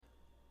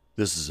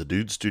This is a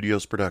Dude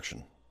Studios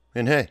production.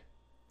 And hey,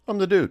 I'm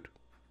the dude.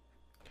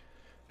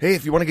 Hey,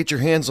 if you want to get your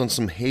hands on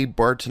some Hey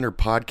Bartender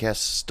podcast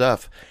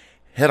stuff,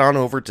 head on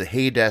over to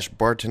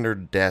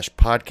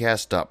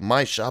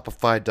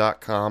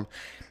hey-bartender-podcast.myshopify.com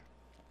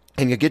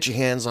and you'll get your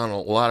hands on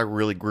a lot of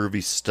really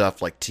groovy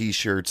stuff like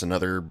t-shirts and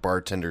other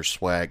bartender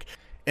swag.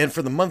 And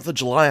for the month of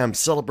July, I'm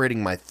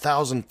celebrating my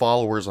 1,000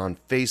 followers on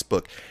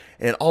Facebook.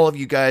 And all of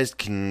you guys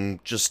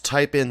can just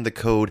type in the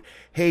code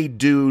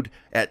HeyDude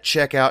at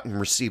checkout and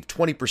receive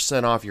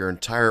 20% off your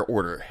entire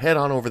order. Head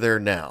on over there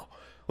now.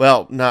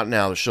 Well, not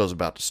now, the show's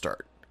about to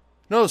start.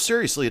 No,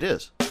 seriously, it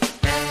is.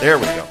 There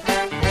we go.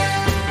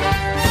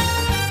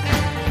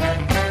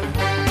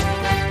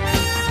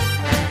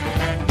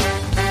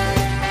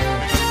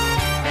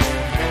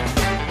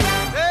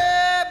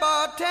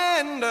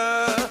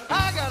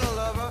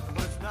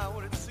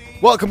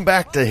 Welcome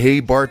back to Hey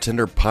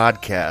Bartender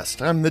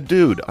Podcast. I'm the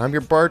dude. I'm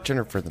your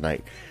bartender for the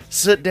night.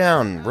 Sit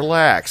down,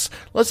 relax,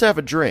 let's have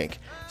a drink.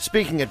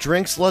 Speaking of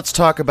drinks, let's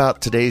talk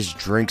about today's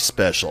drink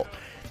special.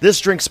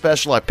 This drink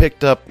special I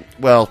picked up,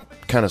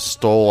 kind of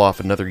stole off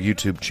another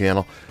YouTube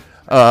channel,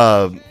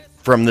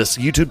 from this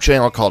YouTube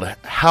channel called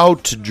How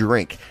to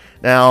Drink.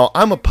 Now,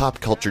 I'm a pop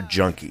culture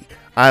junkie.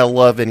 I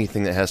love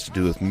anything that has to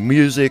do with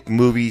music,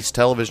 movies,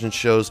 television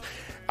shows.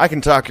 I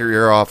can talk your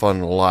ear off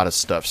on a lot of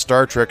stuff.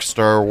 Star Trek,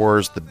 Star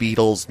Wars, the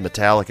Beatles,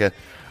 Metallica.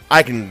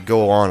 I can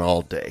go on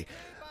all day.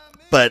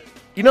 But,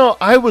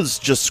 I was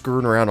just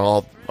screwing around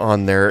all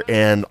on there,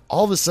 and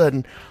all of a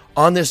sudden,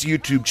 on this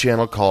YouTube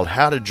channel called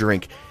How to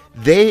Drink,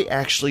 they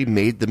actually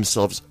made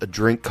themselves a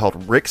drink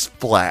called Rick's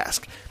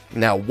Flask.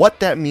 Now, what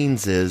that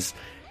means is,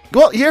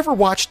 you ever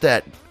watched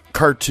that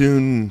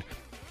cartoon,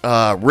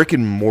 Rick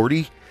and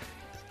Morty?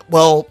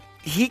 Well,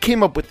 he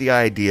came up with the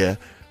idea,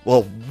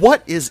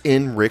 what is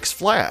in Rick's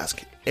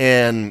Flask?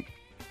 And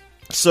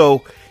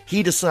so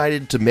he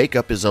decided to make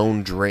up his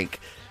own drink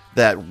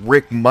that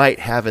Rick might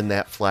have in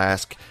that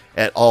flask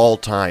at all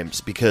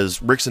times,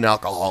 because Rick's an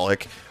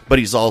alcoholic, but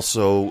he's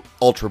also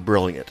ultra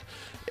brilliant.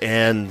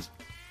 And,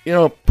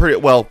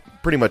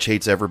 pretty much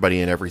hates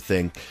everybody and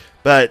everything.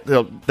 But,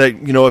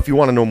 if you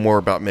want to know more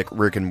about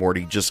Rick and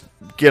Morty, just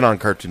get on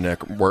Cartoon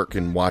Network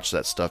and watch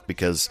that stuff,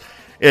 because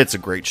it's a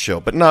great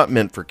show, but not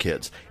meant for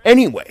kids.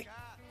 Anyway,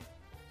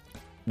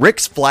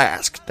 Rick's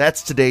Flask,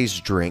 that's today's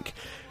drink.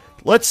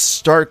 Let's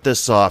start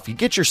this off. You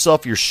get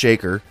yourself your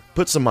shaker,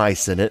 put some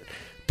ice in it,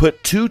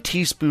 put 2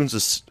 teaspoons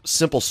of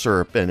simple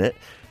syrup in it,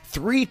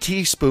 3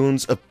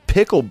 teaspoons of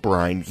pickle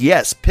brine.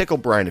 Yes, pickle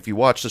brine. If you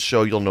watch the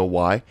show, you'll know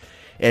why.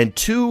 And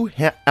 2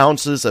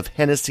 ounces of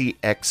Hennessy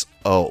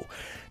XO.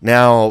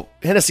 Now,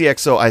 Hennessy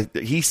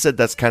XO, he said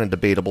that's kind of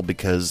debatable,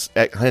 because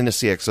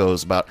Hennessy XO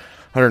is about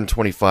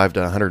 $125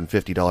 to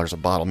 $150 a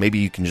bottle. Maybe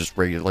you can just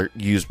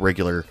use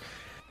regular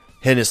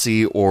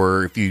Hennessy,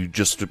 or if you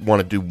just want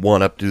to do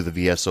one up, do the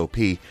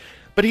VSOP.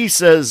 But he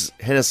says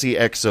Hennessy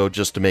XO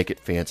just to make it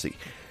fancy.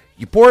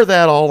 You pour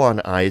that all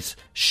on ice,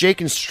 shake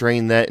and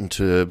strain that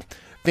into a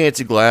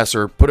fancy glass,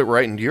 or put it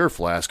right into your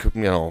flask. What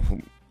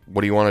do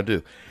you want to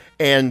do?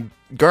 And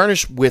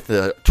garnish with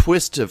a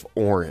twist of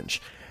orange.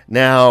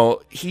 Now,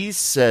 he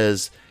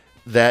says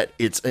that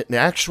it's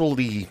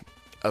actually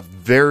a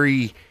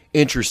very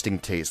interesting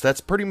taste.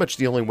 That's pretty much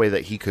the only way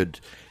that he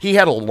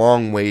had a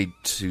long way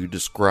to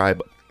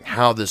describe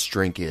how this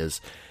drink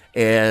is.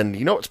 And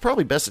it's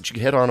probably best that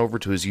you head on over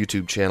to his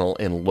YouTube channel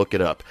and look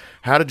it up.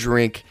 How to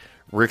Drink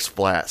Rick's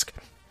Flask.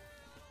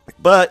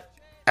 But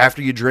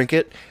after you drink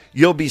it,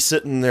 you'll be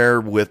sitting there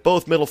with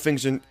both middle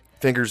fingers in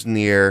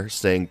the air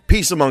saying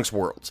peace amongst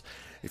worlds.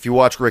 If you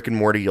watch Rick and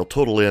Morty, you'll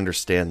totally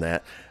understand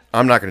that.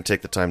 I'm not going to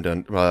take the time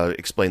to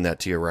explain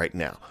that to you right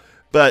now.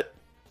 But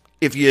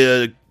if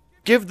you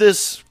give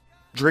this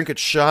drink a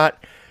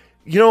shot,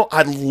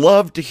 I'd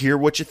love to hear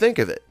what you think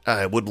of it.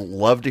 I would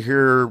love to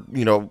hear,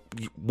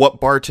 what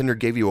bartender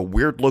gave you a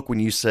weird look when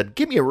you said,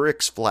 give me a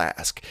Rick's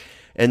Flask.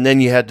 And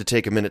then you had to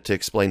take a minute to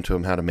explain to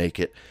him how to make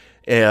it.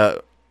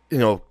 Tell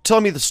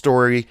me the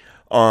story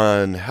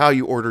on how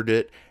you ordered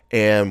it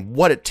and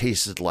what it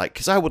tasted like,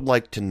 because I would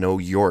like to know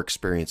your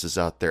experiences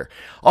out there.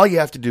 All you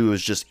have to do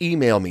is just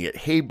email me at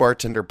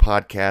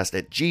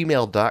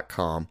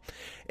heybartenderpodcast@gmail.com,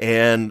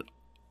 and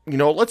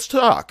let's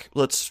talk.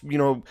 Let's,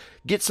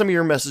 get some of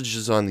your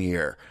messages on the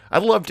air.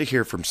 I'd love to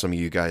hear from some of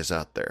you guys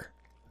out there.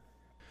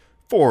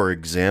 For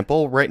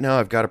example, right now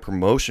I've got a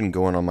promotion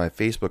going on my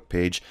Facebook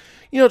page,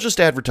 just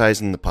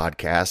advertising the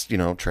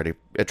podcast, try to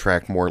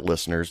attract more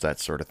listeners, that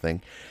sort of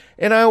thing.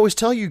 And I always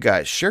tell you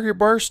guys, share your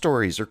bar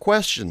stories or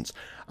questions.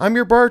 I'm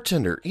your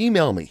bartender.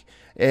 Email me.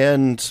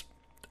 And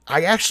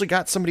I actually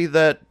got somebody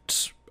that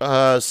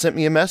sent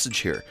me a message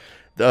here.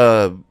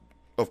 Of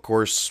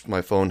course,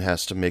 my phone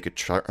has to make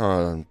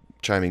a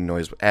chiming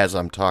noise as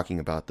I'm talking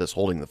about this,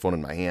 holding the phone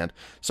in my hand.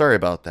 Sorry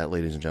about that,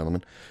 ladies and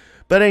gentlemen.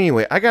 But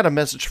anyway, I got a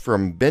message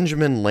from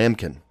Benjamin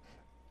Lamkin.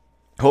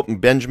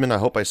 Benjamin, I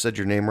hope I said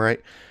your name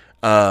right.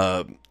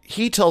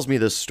 He tells me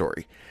this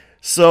story.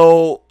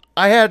 So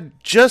I had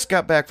just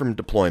got back from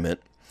deployment.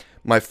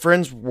 My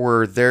friends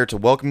were there to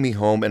welcome me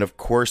home and, of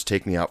course,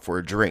 take me out for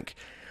a drink.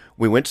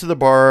 We went to the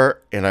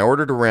bar, and I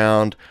ordered a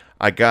round.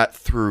 I got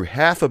through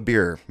half a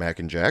beer, Mac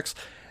and Jack's,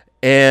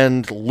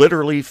 and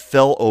literally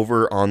fell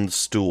over on the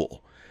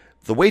stool.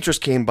 The waitress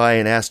came by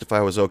and asked if I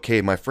was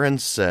okay. My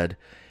friend said,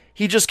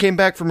 "He just came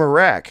back from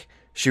Iraq."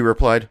 She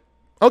replied,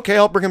 "Okay,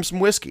 I'll bring him some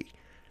whiskey."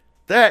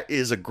 That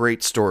is a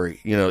great story.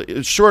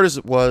 As short as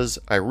it was,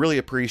 I really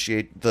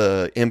appreciate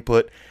the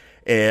input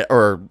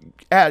helping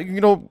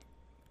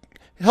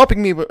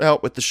me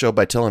out with the show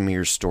by telling me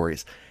your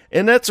stories.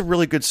 And that's a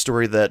really good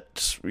story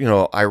that,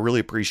 I really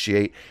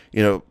appreciate,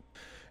 and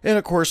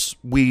of course,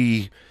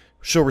 we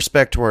show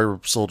respect to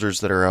our soldiers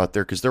that are out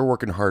there because they're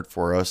working hard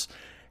for us.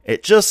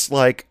 It just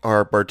like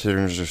our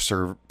bartenders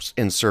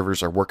and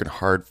servers are working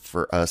hard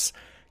for us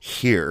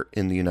here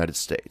in the United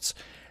States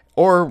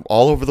or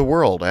all over the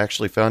world. I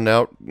actually found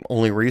out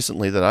only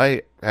recently that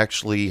I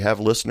actually have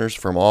listeners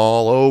from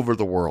all over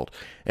the world,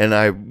 and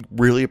I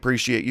really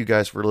appreciate you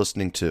guys for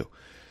listening too.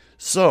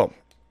 So,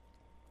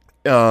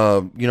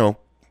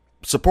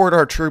 support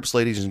our troops,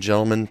 ladies and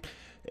gentlemen,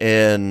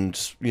 and,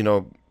 if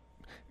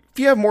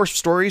you have more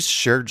stories,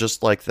 share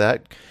just like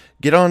that.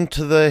 Get on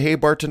to the Hey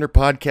Bartender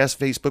Podcast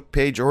Facebook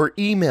page or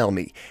email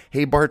me,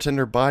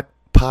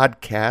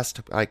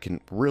 heybartenderpodcast. I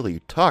can really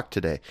talk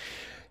today.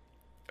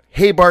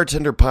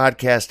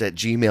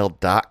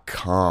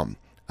 heybartenderpodcast@gmail.com.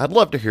 I'd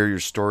love to hear your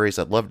stories.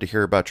 I'd love to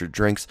hear about your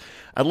drinks.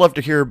 I'd love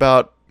to hear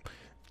about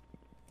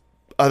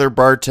other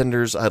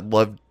bartenders. I'd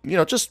love,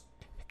 just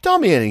tell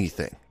me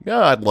anything. Yeah,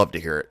 I'd love to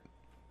hear it.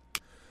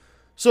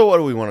 So what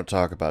do we want to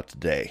talk about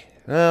today?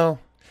 Well,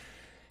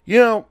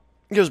 it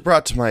was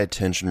brought to my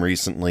attention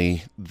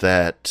recently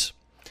that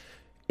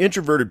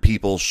introverted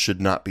people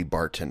should not be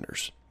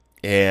bartenders.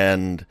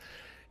 And,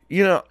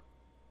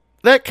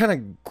 that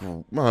kind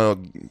of,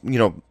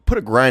 put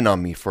a grind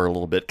on me for a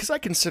little bit because I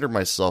consider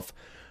myself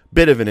a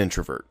bit of an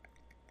introvert.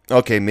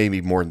 Okay,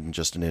 maybe more than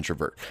just an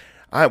introvert.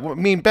 I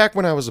mean, back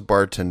when I was a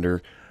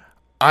bartender,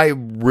 I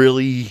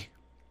really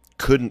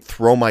couldn't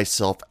throw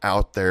myself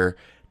out there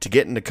to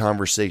get into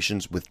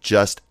conversations with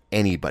just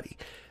anybody.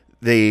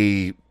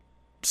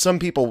 Some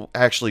people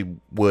actually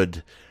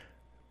would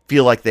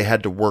feel like they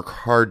had to work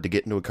hard to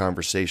get into a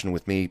conversation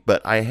with me,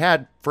 but I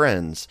had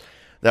friends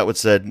that would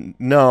said,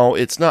 no,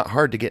 it's not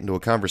hard to get into a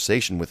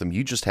conversation with him.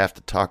 You just have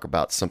to talk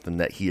about something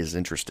that he is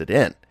interested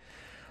in.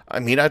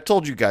 I mean, I've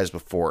told you guys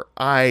before,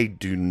 I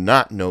do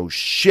not know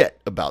shit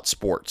about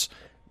sports.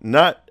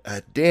 Not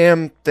a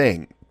damn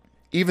thing.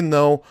 Even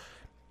though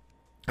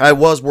I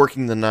was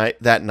working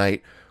that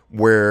night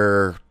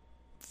where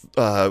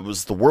it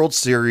was the World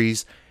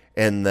Series,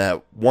 and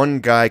that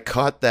one guy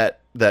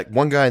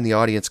one guy in the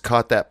audience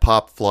caught that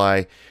pop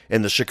fly,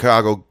 and the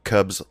Chicago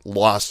Cubs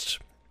lost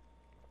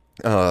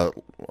the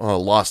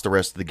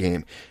rest of the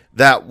game.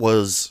 That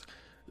was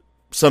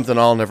something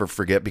I'll never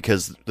forget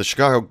because the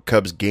Chicago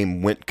Cubs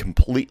game went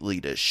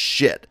completely to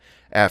shit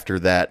after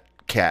that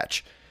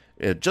catch.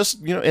 It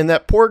just, and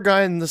that poor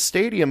guy in the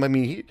stadium, I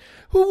mean,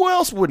 who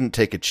else wouldn't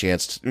take a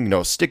chance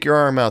to, stick your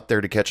arm out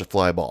there to catch a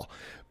fly ball?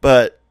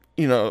 But,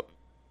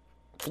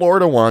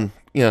 Florida won.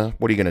 What are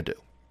you going to do?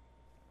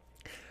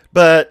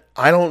 But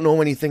I don't know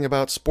anything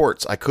about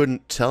sports. I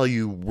couldn't tell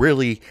you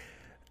really.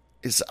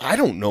 I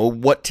don't know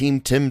what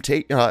team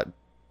Tebow,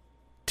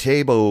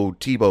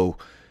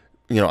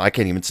 I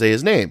can't even say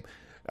his name.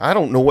 I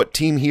don't know what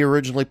team he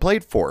originally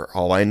played for.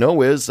 All I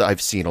know is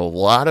I've seen a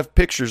lot of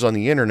pictures on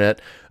the internet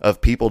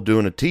of people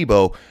doing a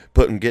Tebow,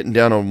 getting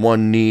down on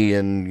one knee,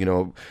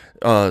 and,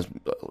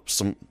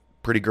 some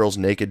pretty girls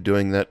naked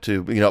doing that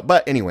too.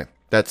 But anyway,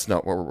 that's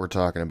not what we're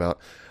talking about.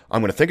 I'm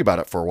going to think about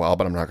it for a while,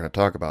 but I'm not going to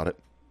talk about it.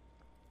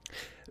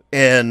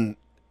 And,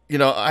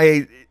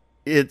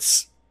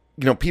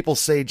 people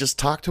say just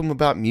talk to him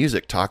about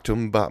music, talk to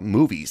him about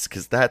movies,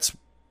 because that's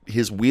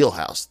his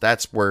wheelhouse.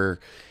 That's where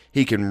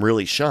he can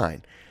really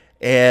shine.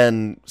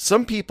 And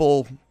some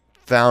people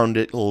found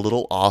it a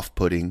little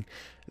off-putting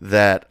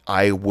that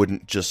I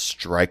wouldn't just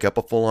strike up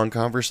a full-on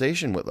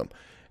conversation with them.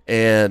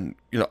 And,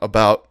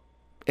 about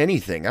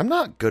anything. I'm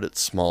not good at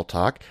small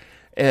talk.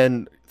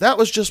 And that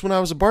was just when I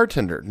was a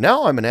bartender.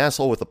 Now I'm an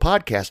asshole with a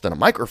podcast and a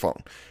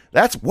microphone.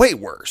 That's way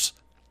worse.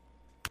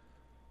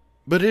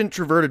 But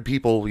introverted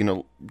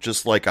people,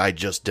 just like I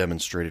just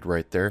demonstrated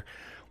right there,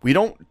 we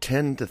don't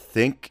tend to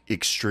think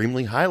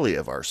extremely highly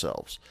of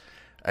ourselves.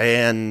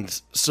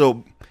 And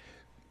so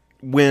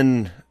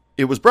when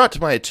it was brought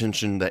to my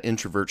attention that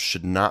introverts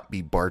should not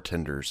be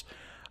bartenders,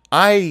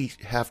 I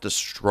have to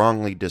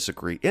strongly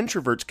disagree.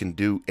 Introverts can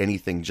do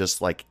anything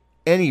just like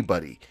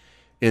anybody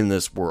in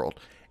this world.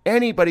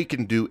 Anybody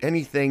can do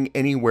anything,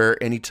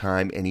 anywhere,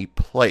 anytime, any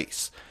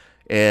place.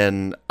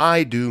 And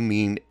I do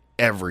mean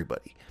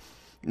everybody.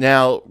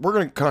 Now, we're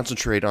going to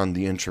concentrate on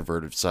the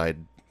introverted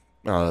side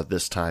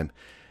this time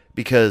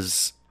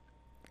because,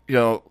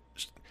 she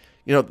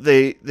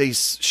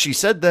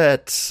said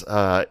that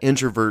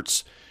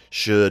introverts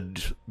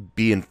should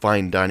be in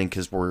fine dining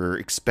because we're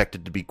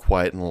expected to be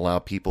quiet and allow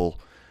people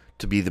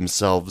to be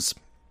themselves.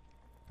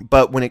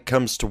 But when it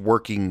comes to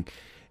working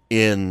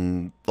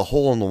in the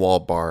hole-in-the-wall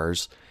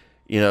bars,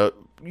 you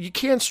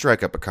can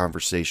strike up a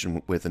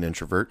conversation with an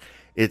introvert.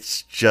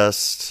 It's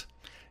just,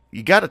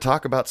 you got to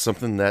talk about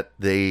something that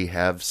they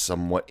have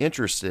somewhat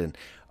interest in.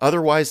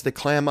 Otherwise, they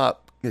clam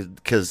up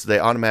because they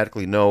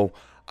automatically know,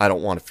 I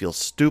don't want to feel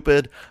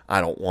stupid.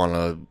 I don't want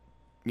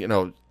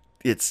to,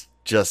 it's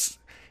just,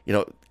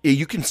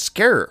 you can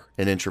scare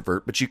an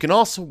introvert, but you can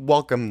also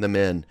welcome them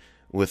in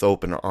with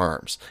open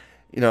arms.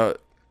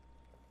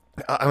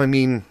 I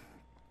mean,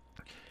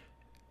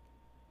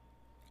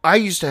 I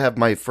used to have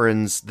my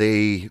friends,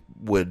 they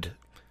would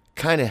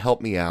kind of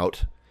help me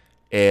out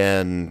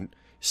and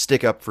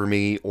stick up for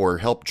me or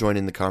help join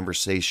in the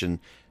conversation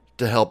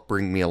to help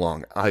bring me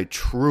along. I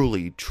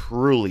truly,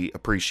 truly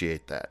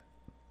appreciate that.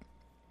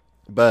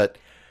 But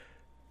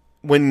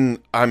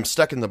when I'm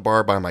stuck in the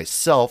bar by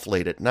myself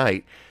late at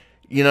night,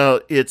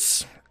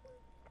 it's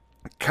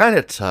kind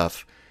of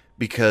tough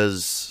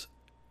because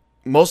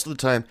most of the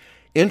time,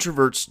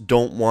 introverts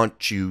don't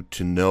want you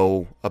to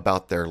know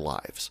about their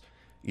lives.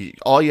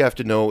 All you have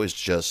to know is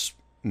just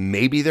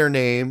maybe their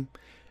name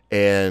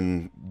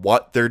and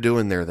what they're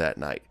doing there that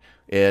night.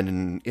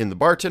 And in the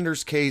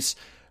bartender's case,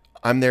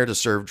 I'm there to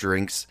serve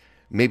drinks,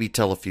 maybe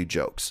tell a few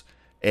jokes.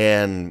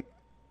 And,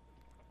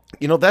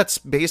 that's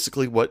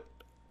basically what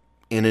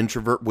an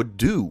introvert would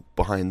do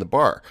behind the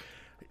bar.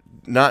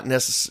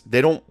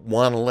 They don't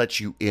want to let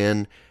you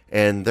in,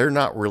 and they're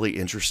not really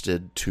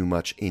interested too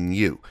much in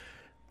you.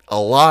 A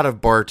lot of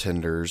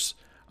bartenders,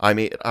 I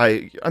mean,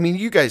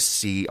 you guys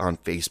see on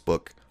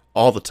Facebook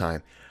all the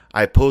time.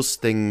 I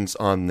post things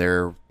on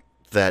there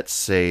that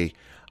say,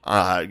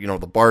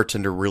 the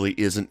bartender really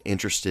isn't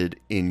interested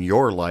in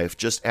your life.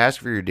 Just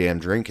ask for your damn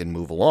drink and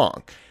move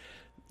along.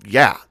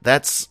 Yeah,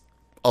 that's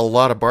a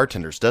lot of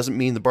bartenders. Doesn't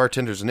mean the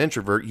bartender's an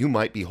introvert. You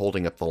might be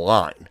holding up the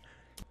line.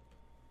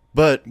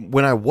 But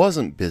when I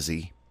wasn't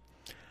busy,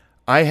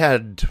 I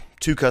had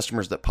two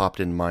customers that popped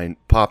in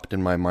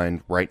my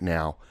mind right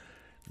now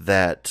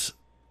that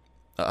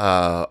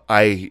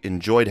I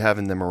enjoyed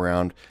having them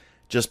around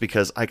just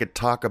because I could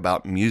talk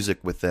about music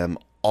with them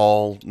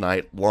all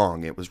night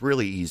long. It was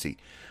really easy.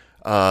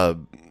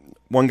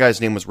 One guy's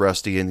name was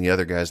Rusty and the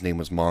other guy's name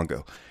was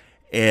Mongo.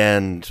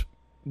 And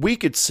we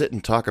could sit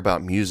and talk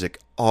about music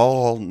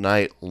all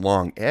night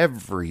long,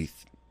 every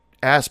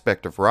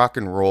aspect of rock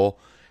and roll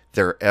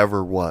there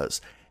ever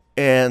was.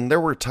 And there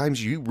were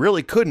times you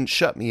really couldn't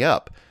shut me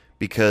up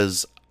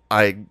because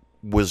I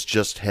was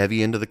just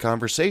heavy into the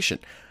conversation.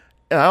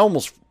 And I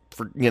almost,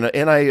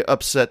 and I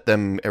upset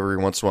them every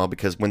once in a while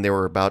because when they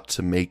were about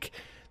to make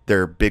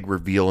their big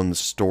reveal in the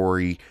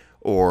story,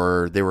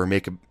 or they were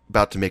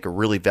about to make a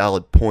really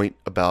valid point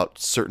about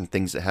certain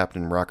things that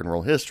happened in rock and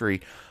roll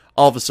history,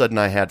 all of a sudden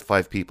I had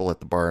 5 people at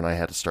the bar and I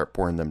had to start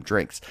pouring them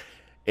drinks.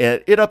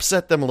 And it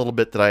upset them a little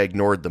bit that I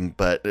ignored them,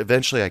 but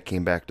eventually I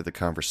came back to the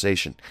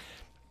conversation.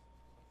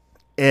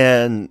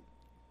 And,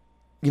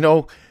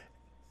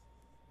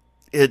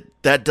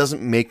 that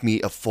doesn't make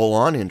me a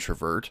full-on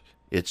introvert.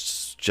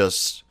 It's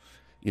just,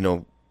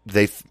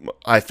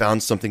 I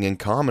found something in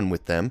common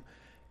with them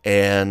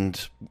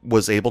and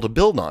was able to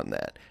build on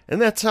that.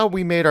 And that's how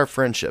we made our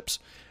friendships.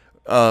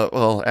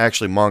 Well,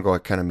 actually, Mongo, I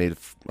kind of made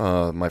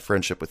my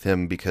friendship with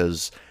him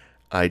because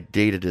I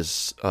dated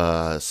his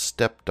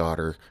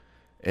stepdaughter.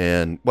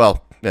 And,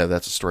 well, yeah,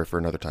 that's a story for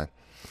another time.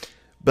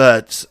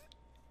 But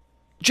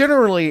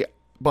generally,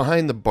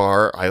 behind the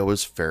bar, I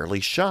was fairly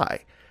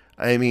shy.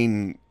 I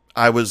mean,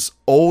 I was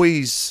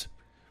always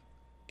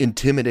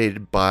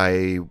intimidated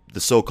by the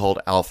so-called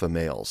alpha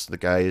males, the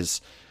guys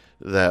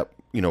that,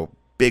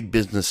 big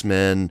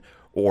businessmen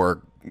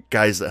or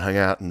guys that hung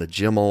out in the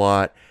gym a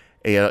lot.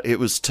 And it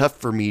was tough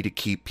for me to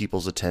keep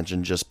people's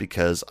attention just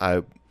because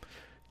I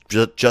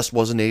just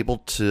wasn't able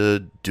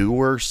to do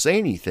or say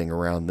anything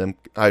around them.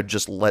 I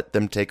just let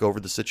them take over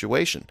the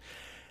situation.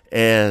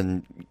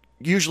 And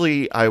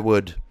usually I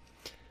would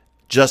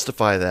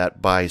justify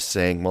that by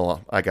saying,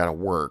 well, I got to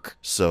work.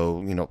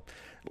 So,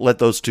 let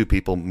those two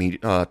people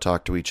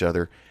talk to each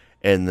other,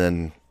 and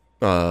then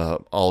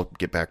I'll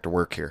get back to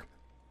work here.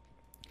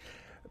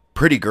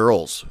 Pretty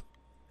girls.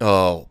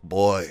 Oh,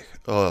 boy.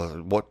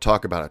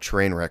 Talk about a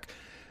train wreck.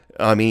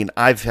 I mean,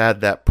 I've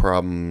had that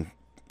problem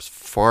as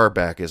far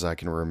back as I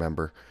can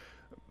remember.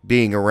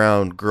 Being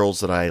around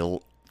girls that I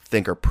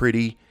think are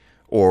pretty,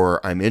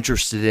 or I'm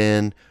interested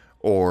in,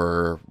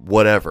 or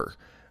whatever.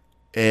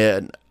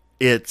 And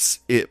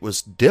it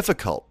was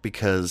difficult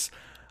because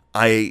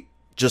I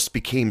just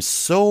became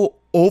so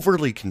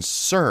overly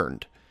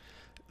concerned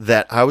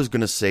that I was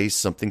going to say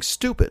something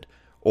stupid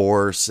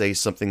or say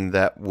something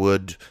that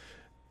would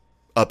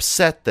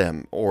upset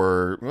them,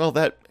 or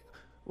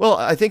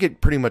I think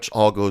it pretty much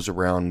all goes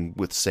around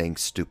with saying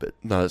stupid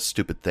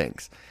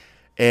things.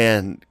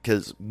 And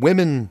because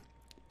women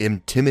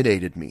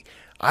intimidated me.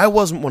 I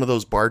wasn't one of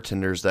those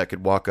bartenders that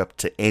could walk up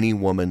to any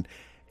woman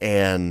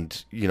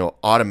and,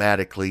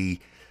 automatically,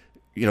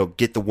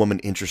 get the woman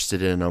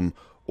interested in them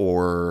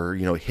or,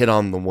 hit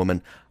on the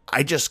woman.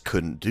 I just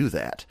couldn't do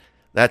that.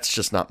 That's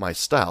just not my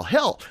style.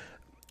 Hell,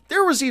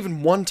 there was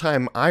even one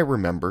time I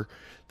remember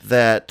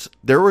that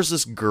there was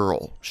this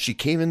girl. She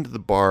came into the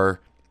bar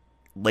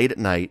late at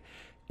night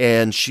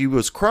and she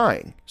was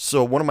crying.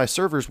 So one of my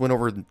servers went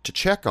over to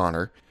check on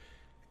her,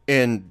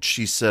 and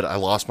she said, I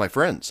lost my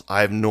friends.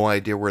 I have no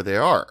idea where they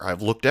are.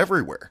 I've looked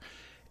everywhere.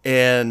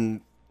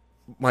 And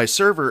my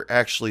server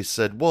actually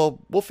said, well,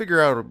 we'll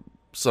figure out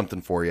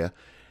something for you.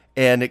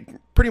 And it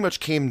pretty much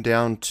came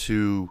down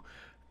to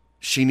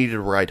she needed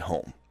a ride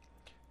home.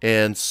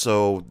 And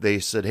so they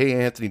said, hey,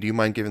 Anthony, do you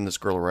mind giving this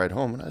girl a ride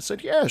home? And I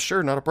said, yeah,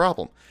 sure, not a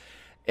problem.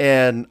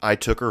 And I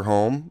took her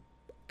home,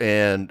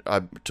 and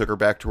I took her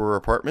back to her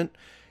apartment,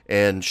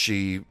 and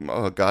she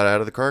got out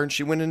of the car, and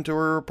she went into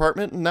her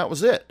apartment, and that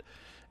was it.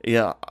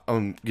 Yeah,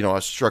 I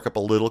struck up a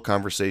little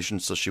conversation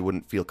so she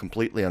wouldn't feel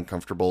completely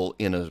uncomfortable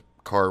in a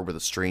car with a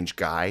strange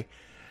guy.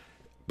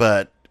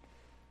 But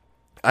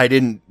I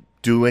didn't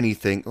do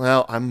anything.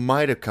 Well, I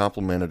might have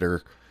complimented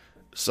her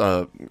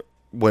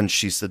when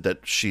she said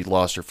that she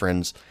lost her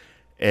friends.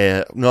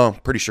 No, I'm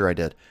pretty sure I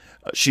did.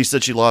 She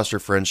said she lost her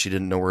friends. She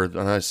didn't know where. And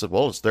I said,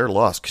 well, it's their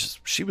loss, because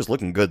she was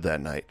looking good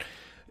that night.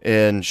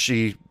 And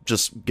she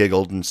just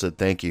giggled and said,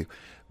 thank you.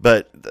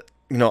 But,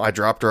 I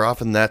dropped her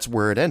off, and that's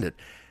where it ended.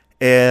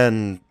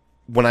 And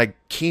when I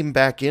came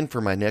back in for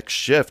my next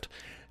shift,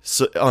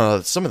 some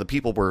of the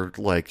people were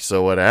like,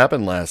 so what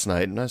happened last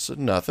night? And I said,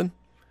 nothing.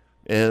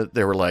 And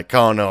they were like,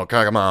 oh, no,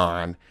 come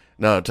on.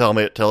 No, tell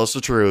us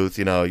the truth.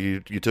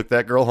 You took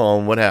that girl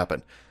home. What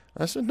happened?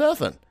 I said,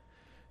 nothing.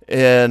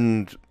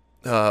 And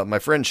my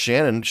friend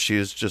Shannon, she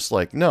was just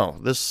like, no,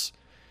 this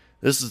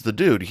is the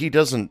dude. He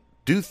doesn't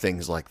do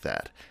things like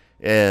that.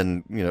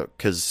 And,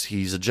 because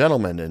he's a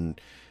gentleman.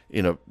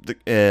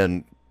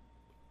 And,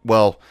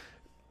 well,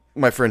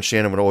 my friend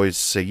Shannon would always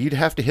say, you'd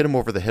have to hit him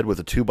over the head with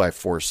a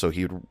 2x4 so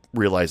he would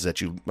realize that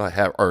you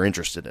are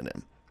interested in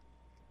him.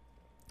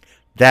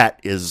 That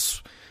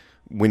is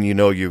when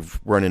you've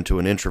run into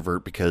an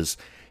introvert, because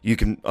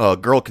a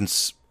girl can,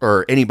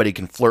 or anybody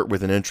can flirt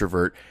with an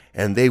introvert,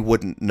 and they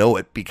wouldn't know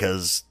it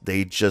because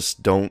they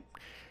just don't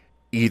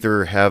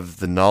either have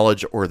the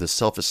knowledge or the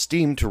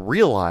self-esteem to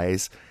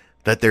realize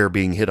that they're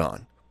being hit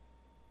on.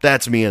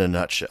 That's me in a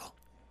nutshell.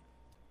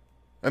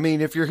 I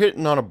mean, if you're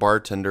hitting on a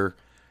bartender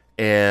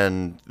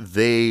and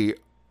they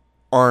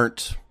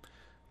aren't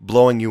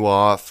blowing you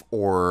off,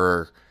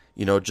 or,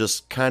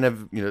 just kind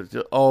of,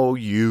 oh,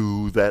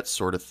 that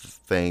sort of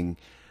thing.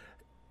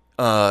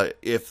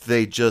 If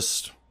they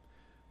just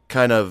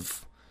kind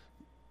of,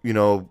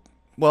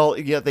 well,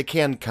 yeah, they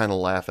can kind of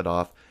laugh it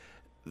off.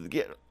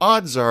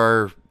 Odds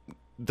are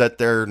that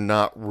they're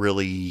not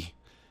really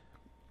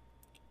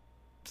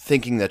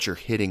thinking that you're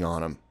hitting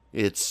on them.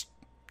 It's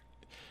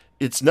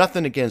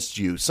nothing against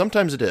you.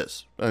 Sometimes it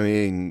is. I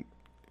mean,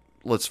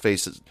 let's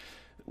face it.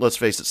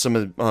 Some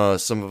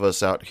of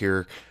us out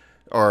here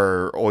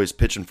are always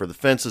pitching for the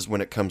fences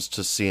when it comes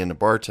to seeing a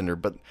bartender,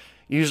 but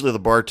usually the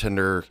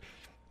bartender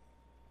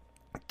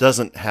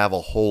doesn't have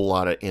a whole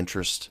lot of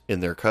interest in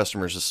their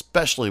customers,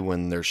 especially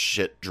when they're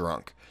shit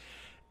drunk.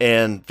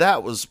 And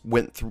that was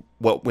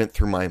what went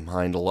through my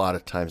mind a lot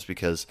of times,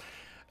 because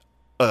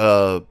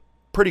a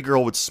pretty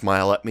girl would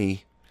smile at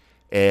me,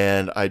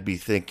 and I'd be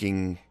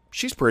thinking,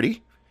 she's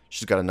pretty,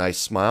 she's got a nice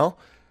smile,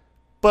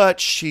 but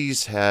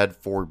she's had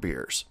 4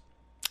 beers.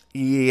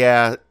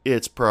 Yeah,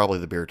 it's probably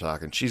the beer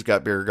talking. She's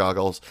got beer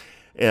goggles.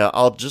 And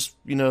I'll just,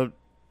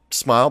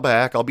 smile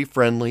back. I'll be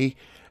friendly,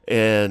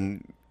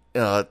 and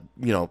I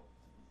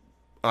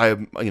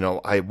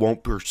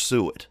won't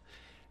pursue it.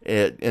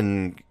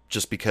 And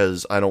just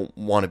because I don't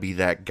want to be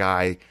that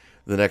guy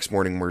the next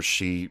morning where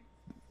she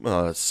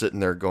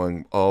sitting there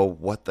going, oh,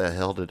 what the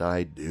hell did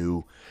I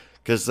do?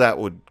 Because that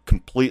would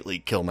completely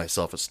kill my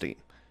self-esteem.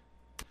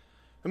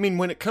 I mean,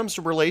 when it comes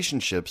to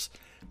relationships,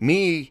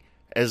 me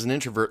as an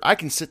introvert, I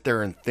can sit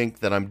there and think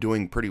that I'm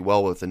doing pretty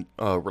well with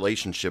a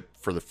relationship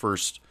for the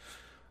first,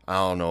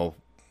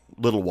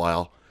 little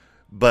while.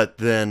 But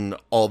then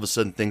all of a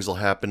sudden things will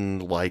happen,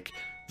 like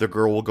the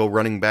girl will go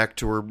running back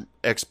to her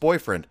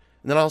ex-boyfriend.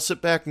 And then I'll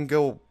sit back and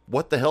go,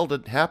 what the hell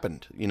did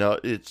happened?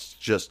 It's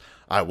just,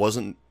 there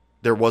wasn't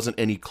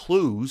any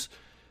clues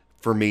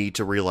for me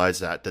to realize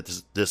that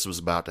this was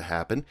about to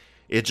happen.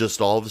 It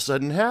just all of a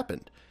sudden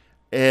happened.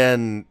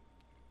 And,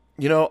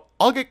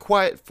 I'll get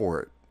quiet for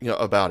it,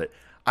 about it.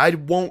 I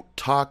won't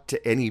talk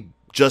to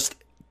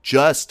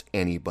just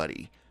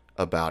anybody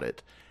about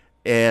it.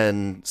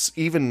 And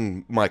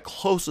even my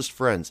closest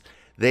friends,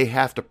 they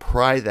have to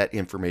pry that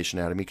information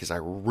out of me, because I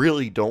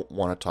really don't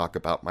want to talk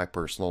about my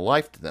personal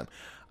life to them.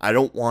 I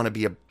don't want to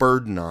be a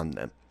burden on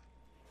them.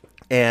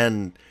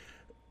 And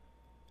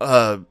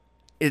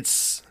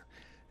it's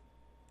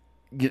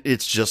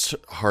just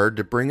hard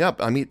to bring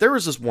up. I mean, there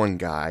was this one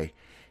guy.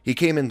 He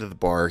came into the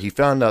bar. He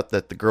found out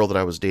that the girl that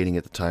I was dating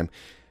at the time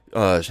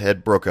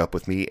had broke up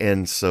with me.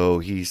 And so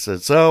he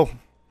said, so,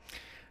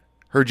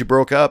 heard you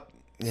broke up?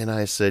 And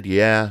I said,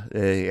 yeah.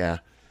 And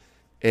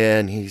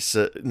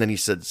then he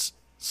said,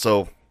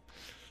 so,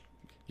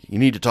 you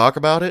need to talk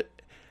about it?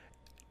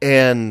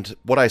 And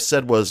what I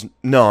said was,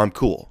 no, I'm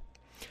cool.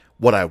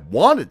 What I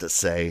wanted to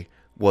say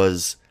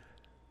was,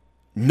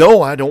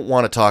 no, I don't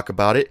want to talk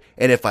about it.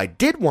 And if I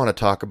did want to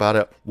talk about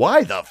it,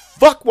 why the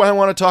fuck would I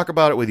want to talk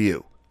about it with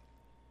you?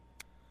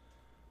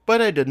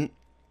 But I didn't.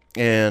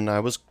 And I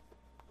was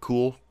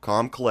cool,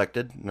 calm,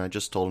 collected. And I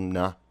just told him,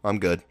 nah, I'm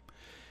good.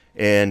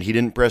 And he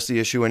didn't press the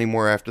issue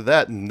anymore after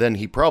that. And then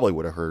he probably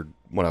would have heard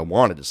what I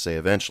wanted to say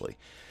eventually.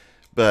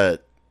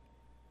 But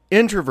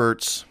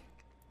introverts,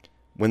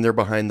 when they're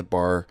behind the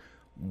bar,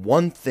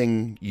 one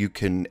thing you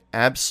can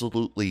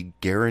absolutely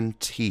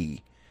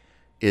guarantee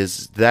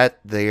is that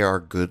they are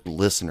good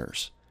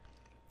listeners.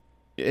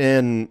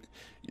 And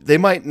they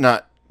might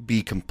not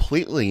be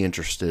completely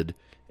interested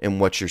in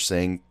what you're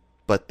saying,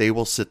 but they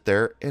will sit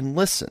there and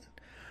listen.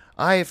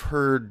 I've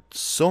heard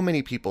so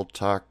many people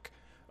talk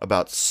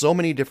about so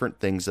many different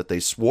things that they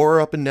swore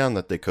up and down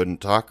that they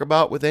couldn't talk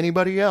about with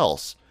anybody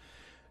else.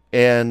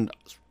 And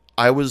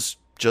I was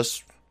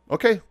just,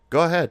 okay,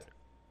 go ahead,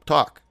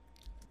 talk.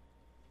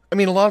 I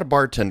mean, a lot of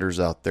bartenders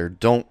out there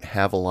don't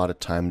have a lot of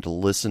time to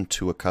listen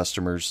to a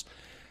customer's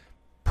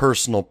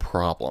personal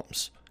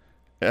problems.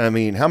 I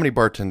mean, how many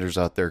bartenders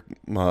out there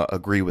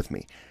agree with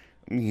me?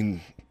 I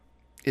mean,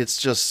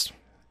 it's just,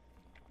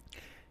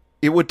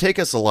 it would take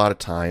us a lot of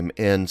time,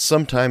 and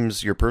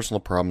sometimes your personal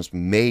problems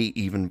may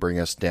even bring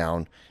us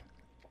down,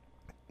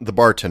 the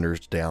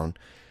bartenders down,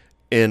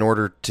 in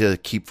order to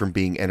keep from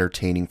being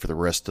entertaining for the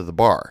rest of the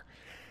bar.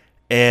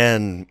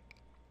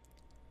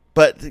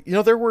 But, you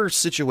know, there were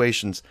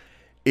situations,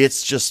 it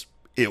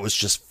was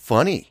just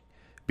funny,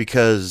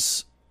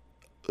 because,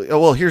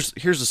 well, here's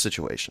the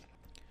situation.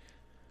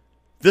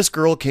 This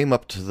girl came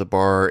up to the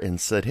bar and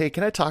said, hey,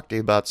 can I talk to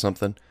you about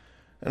something?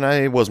 And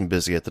I wasn't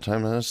busy at the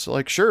time. I was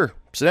like, sure,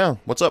 sit down.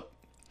 What's up?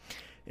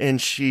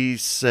 And she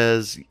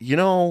says, you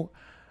know,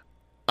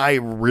 I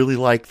really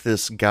like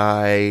this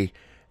guy.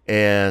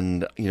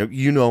 And,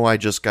 you know, I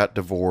just got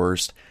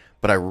divorced,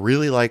 but I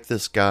really like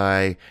this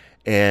guy.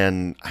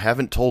 And I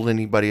haven't told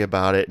anybody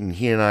about it. And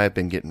he and I have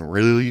been getting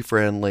really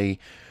friendly.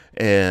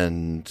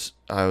 And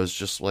I was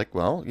just like,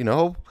 well, you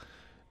know,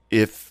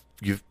 if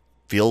you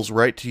feels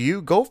right to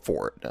you, go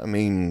for it. I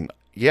mean,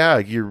 yeah,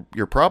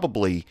 you're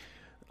probably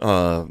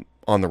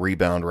on the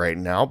rebound right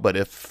now, but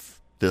if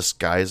this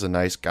guy is a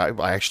nice guy,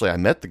 I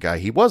met the guy,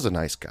 he was a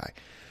nice guy.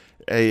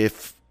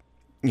 If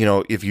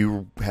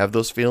you have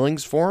those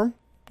feelings for him,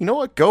 you know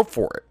what, go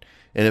for it.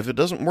 And if it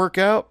doesn't work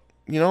out,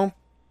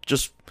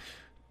 just,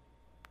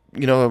 I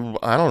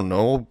don't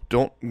know,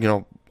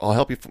 I'll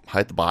help you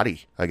hide the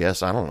body, I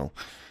guess, I don't know.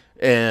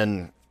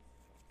 And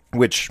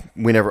which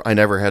I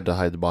never had to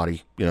hide the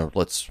body,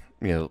 let's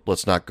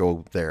not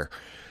go there.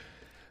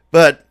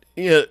 But,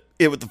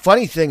 the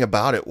funny thing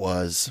about it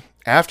was,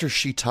 after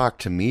she talked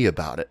to me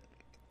about it,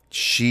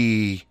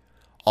 she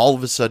all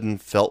of a sudden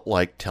felt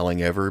like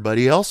telling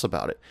everybody else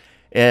about it.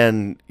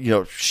 And,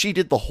 she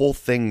did the whole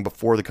thing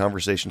before the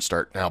conversation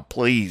started. Now,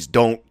 please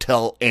don't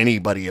tell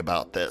anybody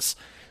about this.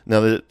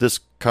 Now, this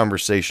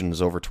conversation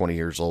is over 20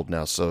 years old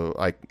now, so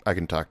I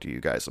can talk to you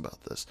guys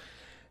about this.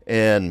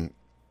 And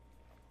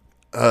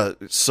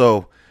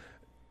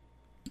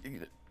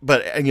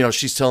but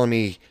she's telling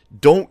me,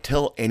 don't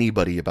tell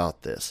anybody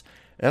about this.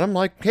 And I'm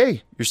like,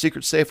 hey, your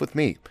secret's safe with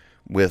me.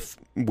 With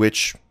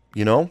which,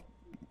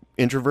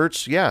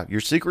 introverts, yeah,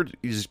 your secret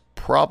is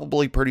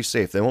probably pretty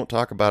safe. They won't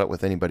talk about it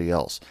with anybody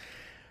else.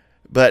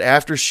 But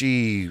after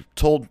she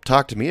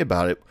talked to me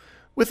about it,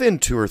 within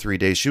 2 or 3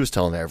 days, she was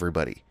telling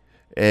everybody.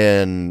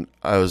 And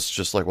I was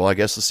just like, well, I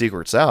guess the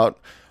secret's out.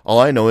 All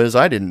I know is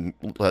I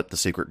didn't let the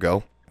secret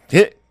go.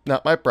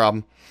 Not my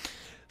problem.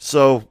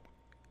 So,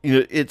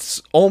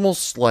 it's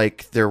almost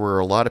like there were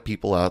a lot of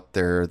people out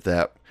there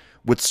that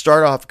would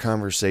start off a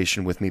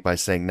conversation with me by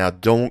saying, now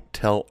don't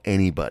tell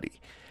anybody.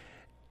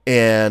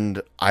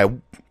 And I,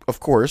 of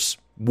course,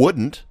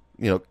 wouldn't,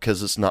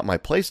 because it's not my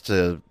place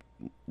to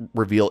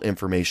reveal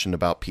information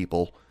about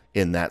people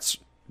in that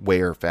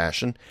way or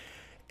fashion.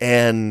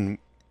 And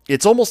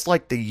it's almost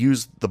like they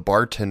use the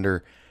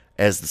bartender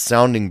as the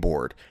sounding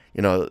board.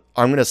 I'm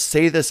going to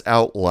say this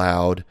out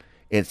loud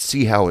and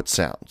see how it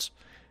sounds.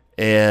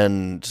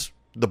 And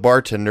the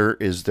bartender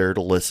is there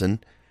to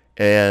listen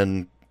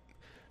and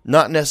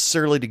not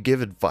necessarily to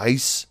give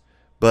advice,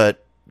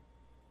 but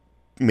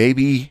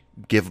maybe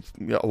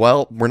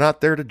we're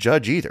not there to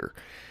judge either.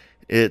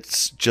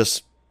 It's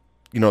just,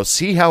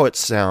 see how it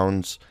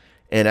sounds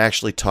and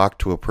actually talk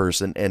to a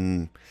person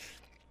and,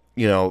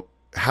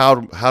 how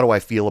do I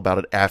feel about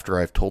it after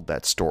I've told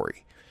that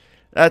story?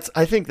 I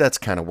think that's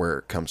kind of where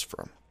it comes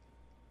from.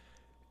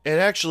 And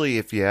actually,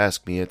 if you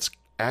ask me, it's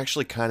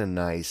actually kind of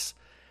nice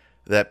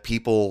that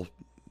people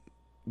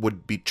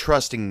would be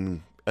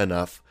trusting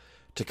enough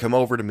to come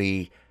over to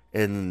me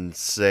and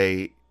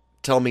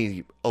tell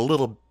me a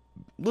little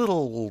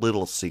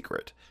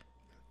secret.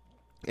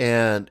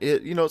 And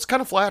it's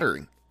kind of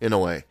flattering in a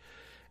way.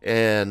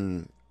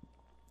 And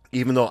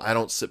even though I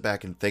don't sit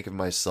back and think of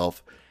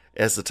myself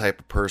as the type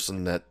of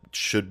person that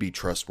should be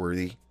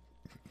trustworthy,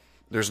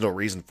 there's no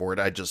reason for it.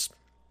 I just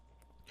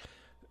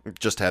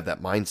have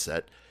that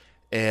mindset.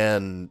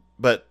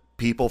 But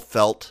people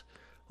felt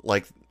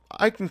like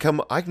I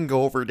can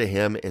go over to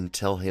him and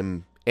tell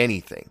him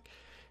anything.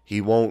 He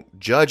won't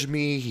judge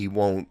me. He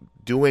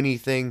won't do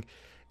anything.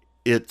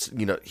 It's,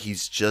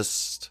 he's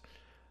just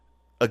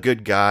a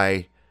good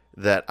guy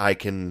that I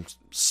can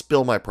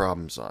spill my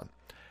problems on.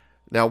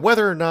 Now,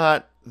 whether or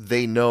not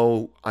they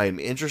know I'm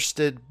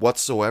interested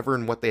whatsoever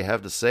in what they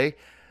have to say,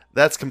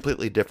 that's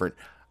completely different.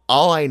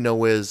 All I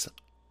know is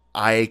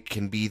I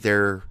can be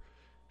there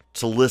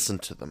to listen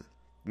to them,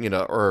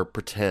 or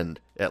pretend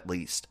at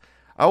least.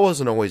 I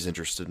wasn't always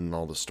interested in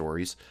all the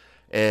stories,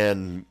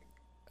 and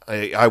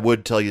I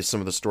would tell you some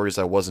of the stories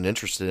I wasn't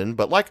interested in,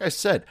 but like I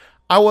said,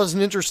 I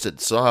wasn't interested,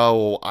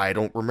 so I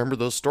don't remember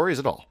those stories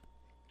at all.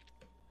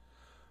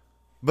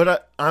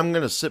 But I'm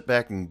going to sit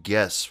back and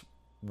guess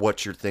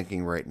what you're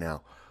thinking right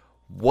now.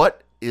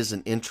 What is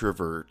an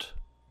introvert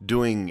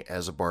doing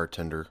as a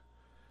bartender?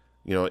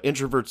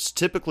 Introverts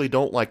typically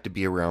don't like to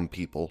be around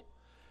people,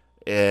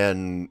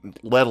 and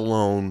let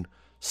alone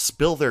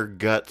spill their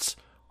guts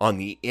on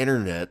the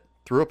internet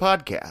through a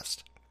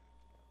podcast.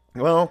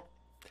 Well,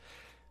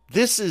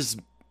 this is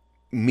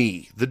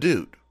me, the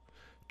dude,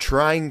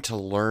 trying to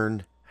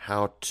learn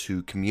how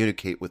to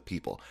communicate with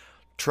people,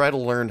 try to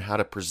learn how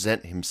to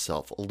present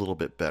himself a little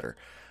bit better.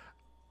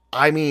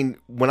 I mean,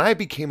 when I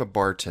became a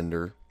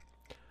bartender,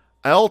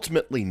 I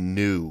ultimately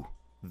knew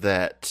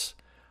that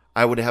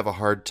I would have a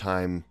hard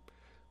time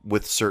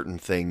with certain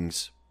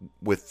things,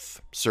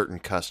 with certain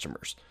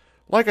customers.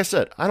 Like I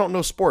said, I don't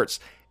know sports,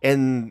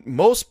 and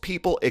most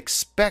people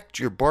expect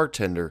your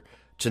bartender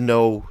to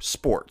know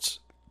sports.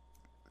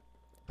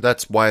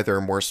 That's why there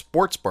are more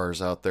sports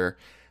bars out there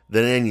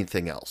than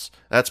anything else.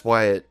 That's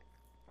why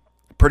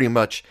pretty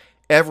much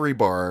every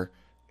bar,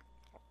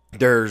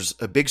 there's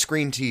a big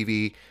screen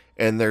TV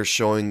and they're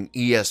showing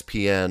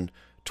ESPN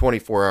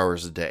 24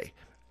 hours a day.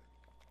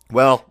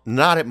 Well,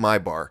 not at my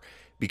bar,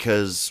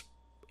 because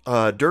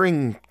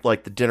during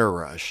like the dinner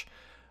rush,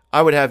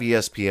 I would have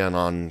ESPN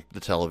on the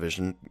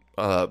television.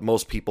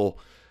 Most people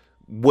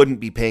wouldn't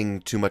be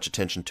paying too much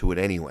attention to it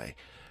anyway.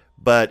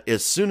 But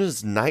as soon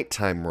as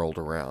nighttime rolled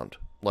around,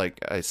 like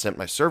I sent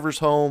my servers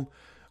home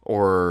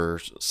or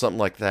something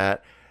like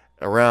that,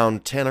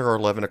 around 10 or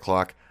 11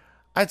 o'clock,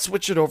 I'd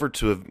switch it over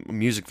to a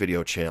music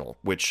video channel,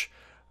 which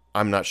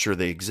I'm not sure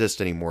they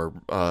exist anymore.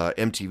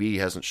 MTV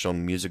hasn't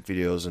shown music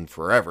videos in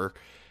forever,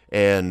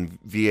 and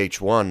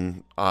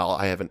VH1,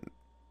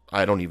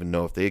 I don't even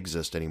know if they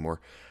exist anymore.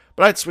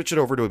 But I'd switch it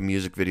over to a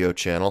music video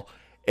channel,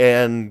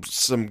 and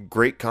some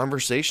great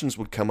conversations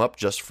would come up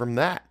just from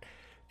that.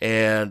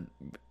 And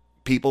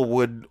people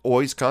would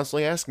always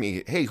constantly ask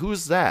me, hey,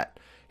 who's that?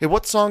 Hey,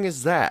 what song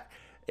is that?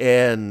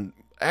 And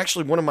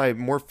actually, one of my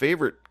more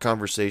favorite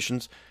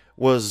conversations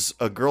was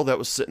a girl that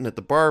was sitting at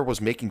the bar was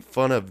making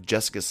fun of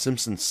Jessica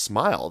Simpson's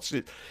smile.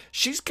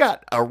 She's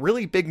got a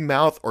really big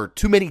mouth or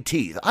too many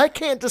teeth. I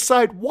can't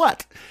decide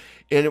what.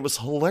 And it was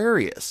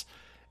hilarious.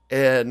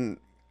 And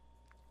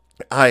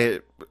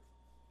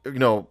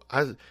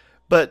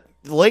but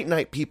late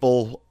night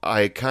people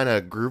I kind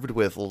of grooved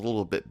with a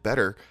little bit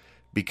better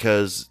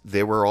because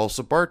they were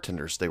also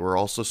bartenders. They were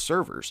also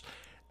servers.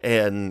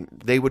 And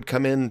they would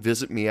come in and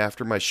visit me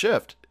after my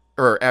shift,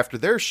 or after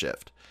their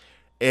shift.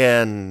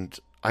 And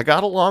I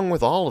got along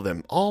with all of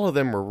them. All of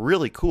them were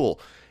really cool.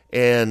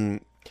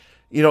 And,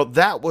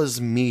 that was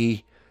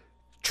me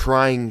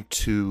trying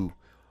to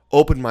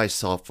open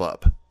myself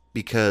up,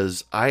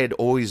 because I had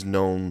always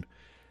known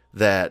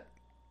that,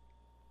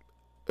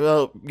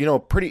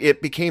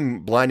 it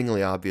became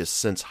blindingly obvious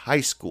since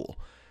high school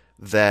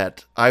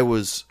that I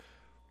was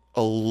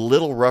a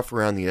little rough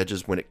around the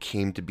edges when it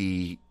came to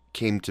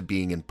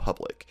being in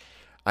public.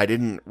 I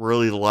didn't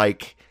really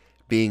like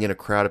being in a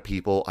crowd of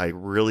people. I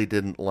really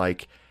didn't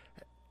like,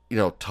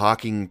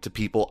 talking to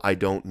people I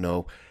don't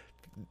know.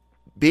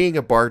 Being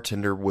a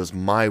bartender was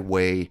my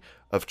way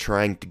of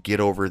trying to get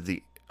over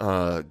the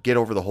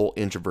whole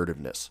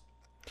introvertiveness.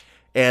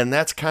 And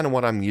that's kind of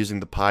what I'm using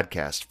the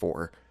podcast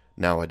for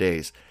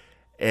nowadays.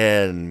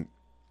 And,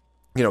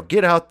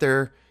 get out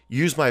there,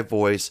 use my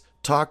voice,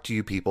 talk to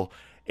you people,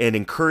 and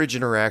encourage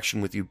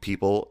interaction with you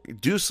people,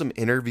 do some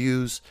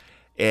interviews,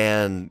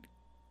 and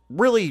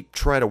really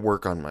try to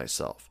work on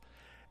myself.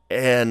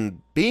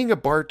 And being a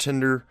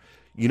bartender,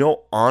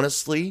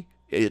 honestly,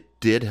 it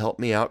did help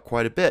me out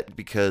quite a bit,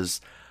 because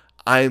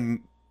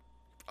I've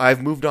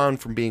moved on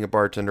from being a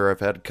bartender. I've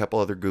had a couple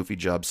other goofy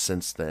jobs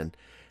since then.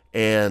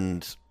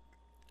 And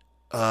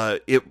I've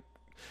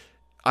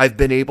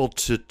been able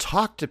to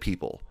talk to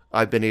people.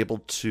 I've been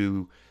able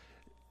to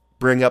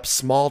bring up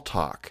small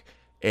talk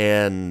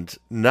and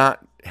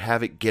not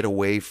have it get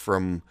away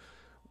from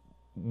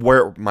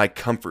where my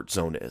comfort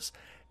zone is.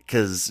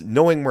 Because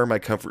knowing where my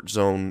comfort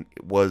zone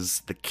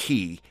was the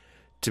key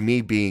to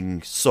me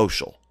being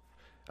social.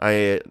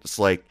 It's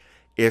like,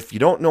 if you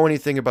don't know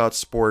anything about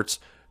sports,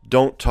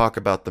 don't talk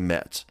about the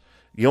Mets.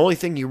 The only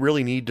thing you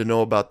really need to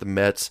know about the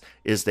Mets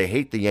is they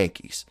hate the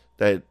Yankees.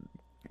 That,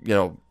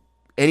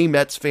 any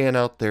Mets fan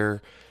out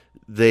there,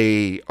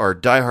 they are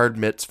diehard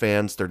Mets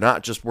fans. They're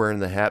not just wearing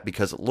the hat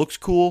because it looks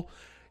cool.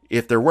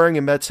 If they're wearing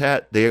a Mets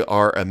hat, they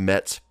are a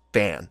Mets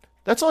fan.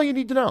 That's all you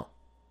need to know.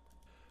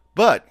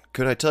 But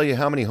could I tell you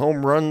how many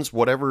home runs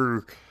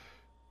whatever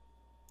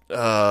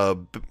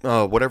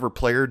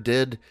player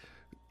did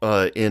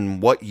in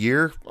what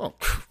year? Oh,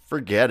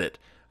 forget it.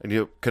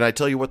 And can I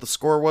tell you what the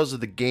score was of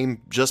the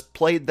game just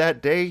played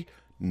that day?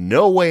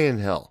 No way in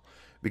hell.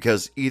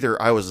 Because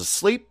either I was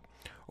asleep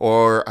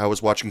or I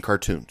was watching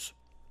cartoons.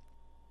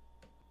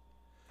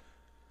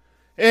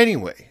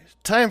 Anyway,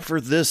 time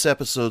for this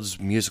episode's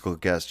musical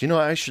guest.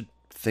 I should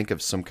think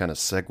of some kind of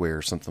segue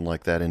or something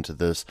like that into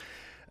this,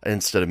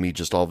 instead of me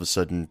just all of a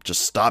sudden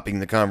just stopping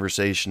the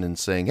conversation and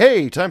saying,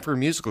 hey, time for a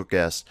musical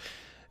guest.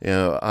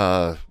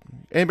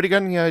 Anybody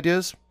got any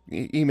ideas?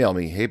 Email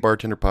me,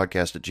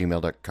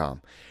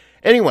 heybartenderpodcast@gmail.com.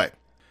 Anyway,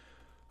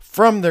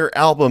 from their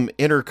album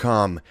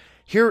Intercom,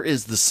 here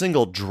is the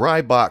single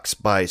Dry Box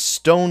by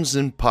Stones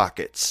in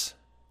Pockets.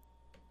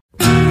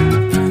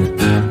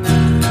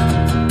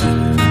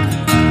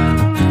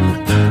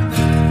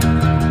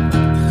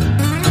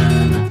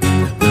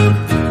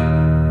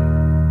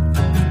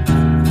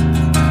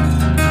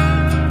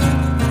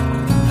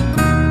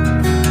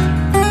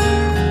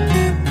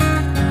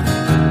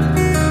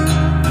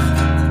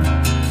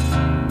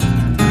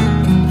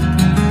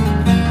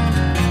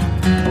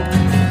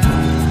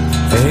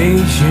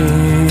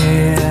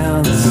 Patience,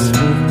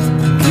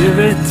 give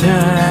it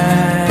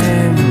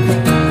time,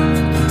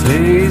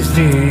 taste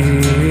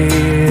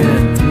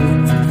it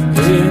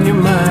in your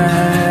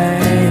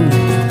mind.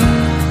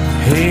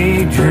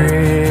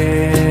 Hatred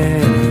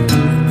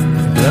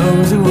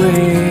blows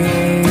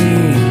away,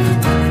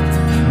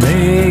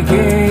 make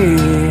it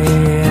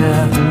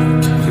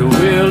your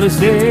will to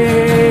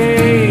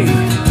stay,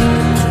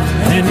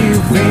 and you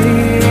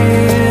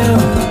feel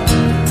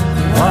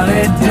what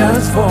it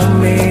does for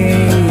me.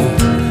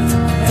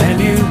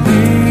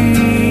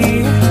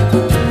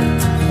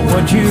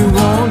 You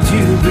want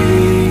to be,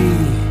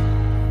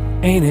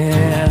 ain't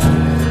it?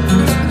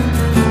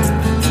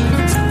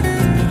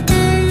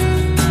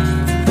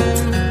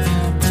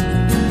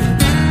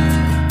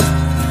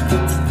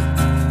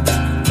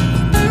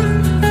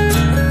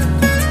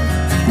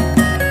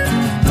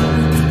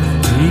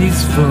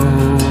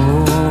 Peaceful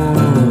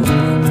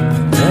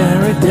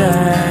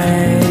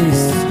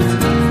paradise,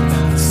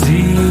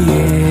 see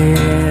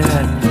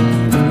it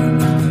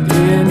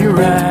in your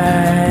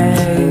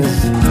eyes.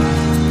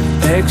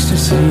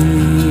 Ecstasy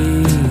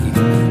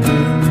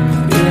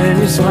in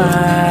your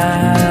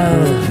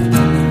smile,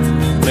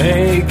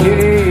 make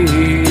it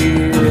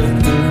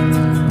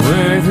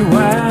worth your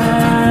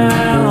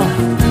while,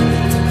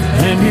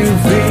 and you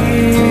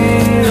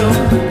feel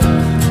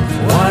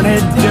what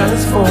it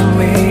does for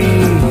me,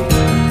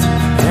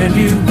 and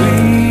you be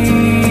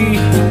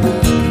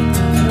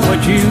what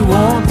you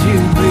want to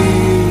be.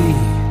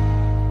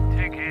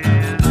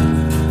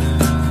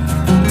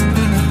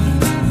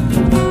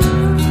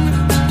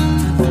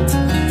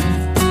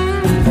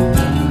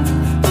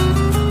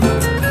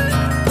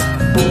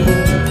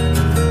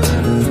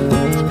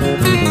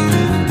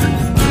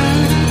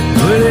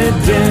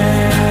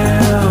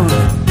 Down,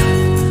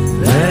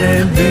 let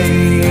it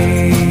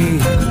be.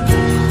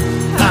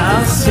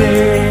 I'll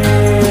say,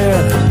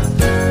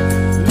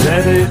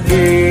 let it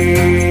be.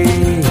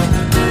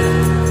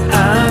 I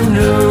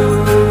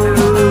know,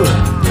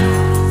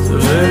 so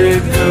let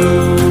it go.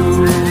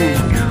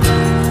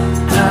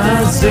 I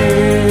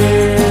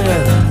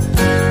said,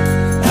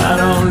 I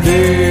don't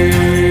dare.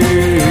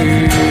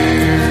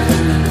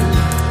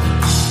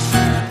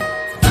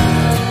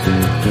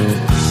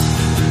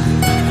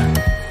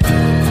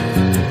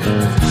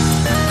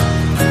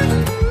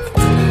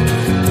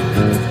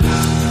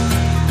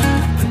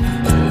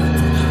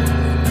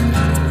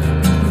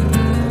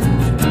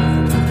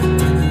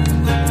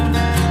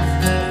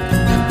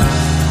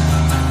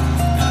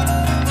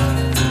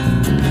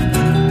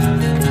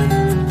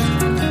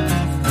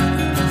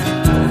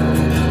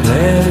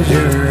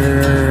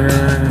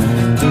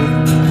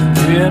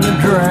 In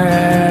a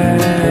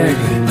drag,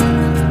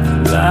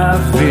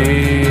 life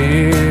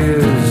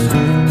is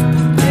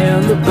in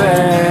the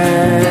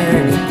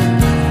bag.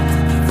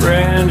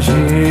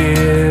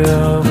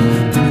 Friendship,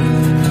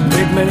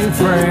 make many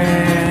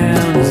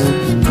friends,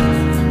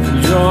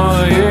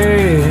 joy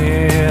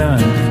in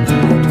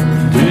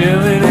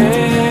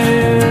dividends,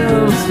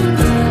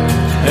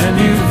 and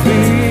you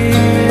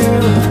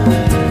feel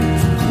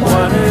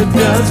what it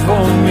does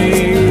for me,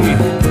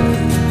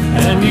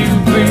 and you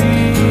be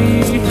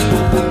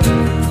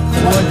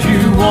what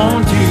you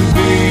want to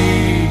be,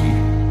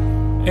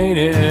 ain't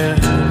it?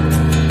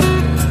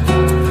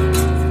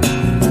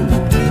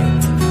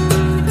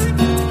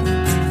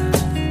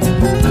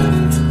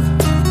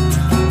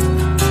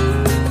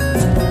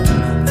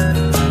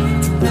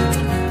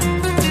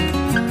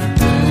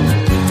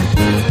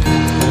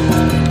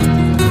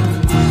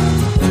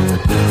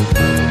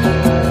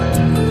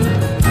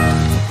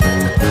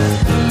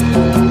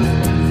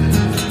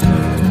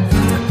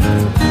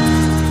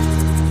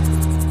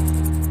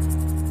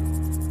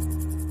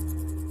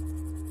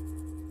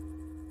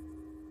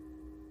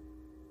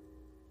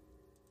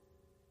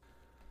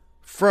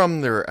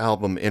 From their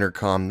album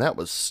Intercom, that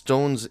was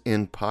Stones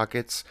in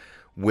Pockets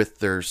with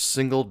their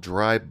single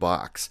Dry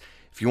Box.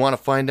 If you want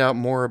to find out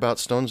more about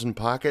Stones in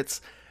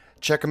Pockets,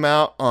 check them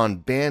out on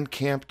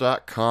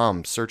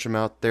bandcamp.com. Search them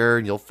out there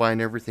and you'll find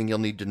everything you'll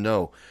need to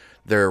know.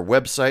 their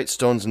website,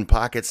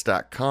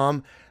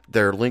 stonesandpockets.com,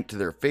 their link to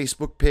their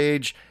Facebook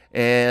page,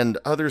 and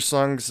other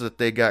songs that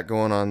they got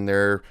going on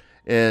there.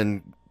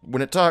 And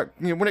when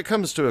it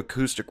comes to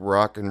acoustic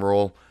rock and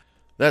roll,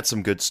 that's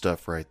some good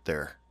stuff right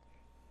there.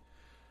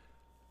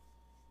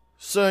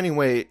 So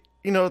anyway,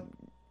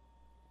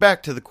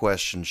 back to the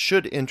question,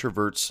 should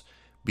introverts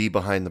be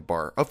behind the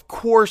bar? Of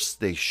course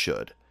they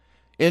should.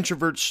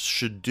 Introverts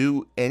should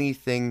do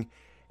anything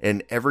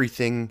and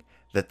everything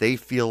that they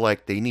feel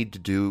like they need to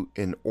do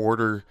in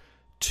order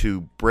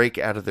to break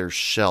out of their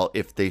shell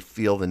if they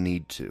feel the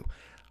need to.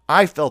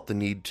 I felt the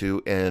need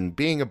to, and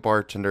being a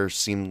bartender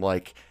seemed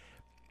like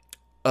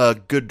a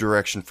good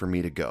direction for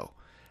me to go.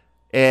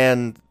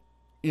 And,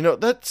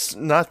 that's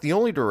not the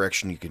only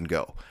direction you can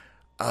go.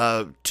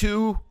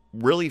 Two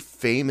really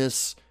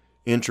famous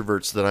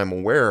introverts that I'm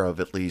aware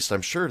of, at least,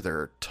 I'm sure there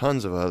are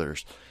tons of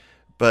others,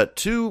 but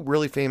two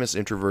really famous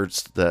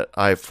introverts that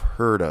I've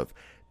heard of.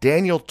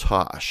 Daniel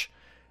Tosh.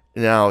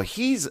 Now,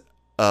 he's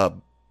a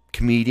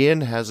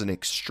comedian, has an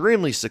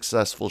extremely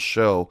successful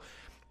show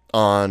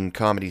on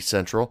Comedy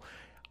Central.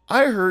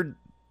 I heard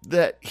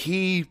that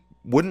he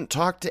wouldn't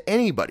talk to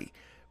anybody,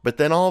 but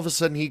then all of a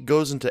sudden he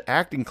goes into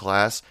acting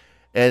class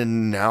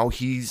and now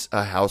he's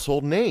a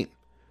household name.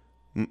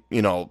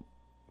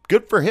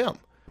 Good for him.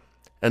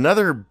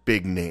 Another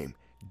big name,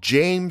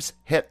 James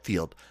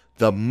Hetfield,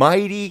 the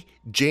mighty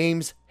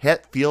James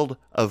Hetfield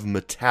of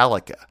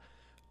Metallica.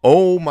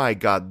 Oh my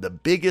God, the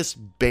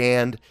biggest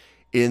band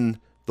in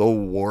the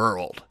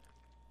world.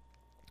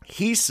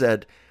 He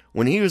said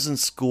when he was in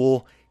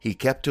school, he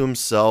kept to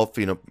himself.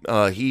 They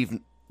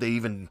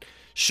even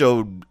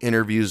showed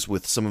interviews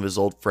with some of his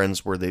old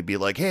friends where they'd be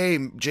like, "Hey,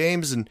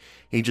 James," and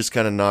he just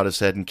kind of nod his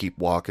head and keep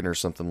walking or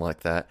something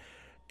like that.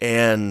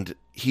 And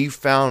he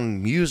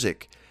found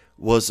music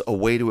was a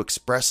way to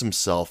express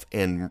himself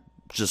and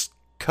just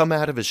come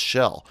out of his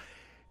shell.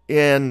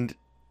 And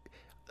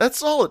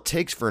that's all it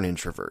takes for an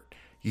introvert.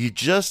 You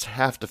just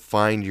have to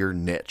find your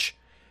niche.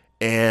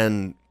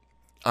 And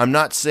I'm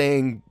not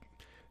saying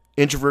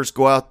introverts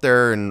go out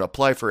there and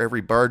apply for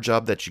every bar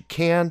job that you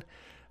can.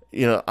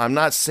 I'm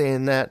not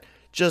saying that.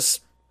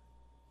 Just,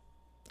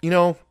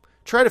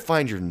 try to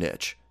find your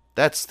niche.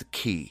 That's the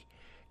key.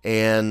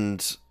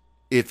 And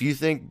if you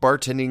think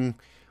bartending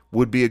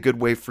would be a good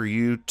way for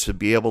you to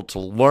be able to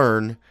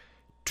learn,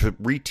 to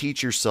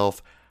reteach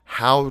yourself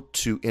how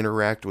to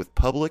interact with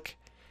public,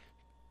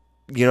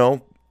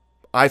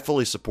 I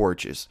fully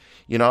support you.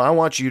 I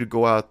want you to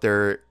go out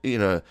there,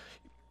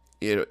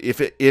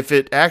 if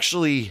it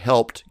actually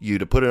helped you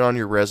to put it on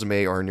your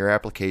resume or in your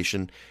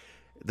application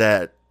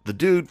that the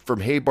dude from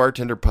Hey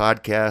Bartender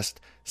Podcast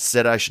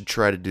said I should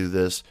try to do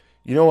this,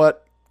 you know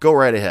what? Go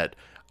right ahead.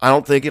 I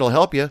don't think it'll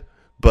help you,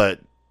 but,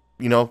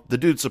 the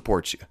dude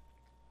supports you.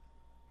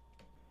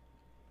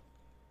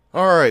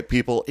 All right,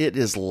 people, it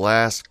is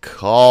last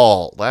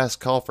call.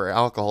 Last call for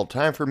alcohol.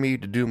 Time for me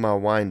to do my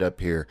wind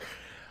up here.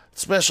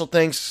 Special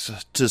thanks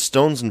to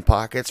Stones and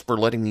Pockets for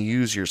letting me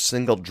use your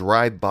single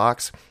dry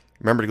box.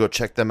 Remember to go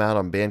check them out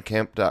on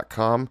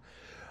bandcamp.com.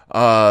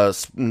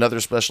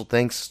 Another special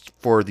thanks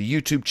for the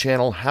YouTube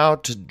channel, How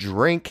to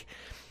Drink.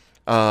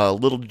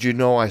 Little did you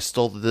know I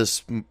stole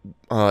this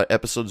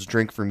episode's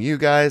drink from you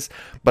guys,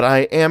 but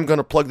I am going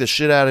to plug the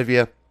shit out of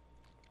you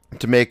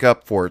to make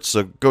up for it.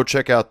 So go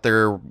check out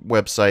their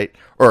website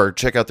or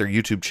check out their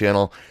YouTube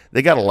channel.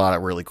 They got a lot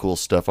of really cool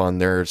stuff on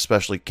there,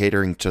 especially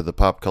catering to the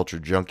pop culture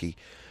junkie.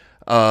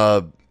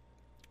 Special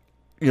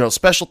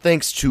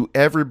thanks to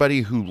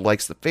everybody who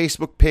likes the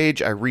Facebook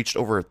page. I reached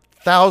over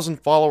 1,000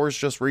 followers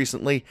just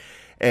recently,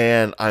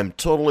 and I'm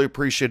totally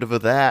appreciative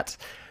of that.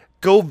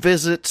 Go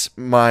visit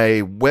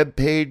my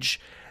webpage,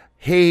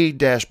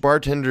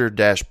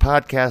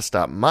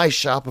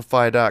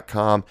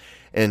 hey-bartender-podcast.myshopify.com,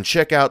 and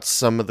check out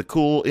some of the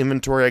cool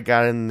inventory I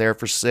got in there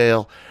for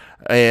sale.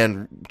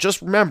 And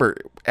just remember,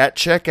 at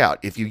checkout,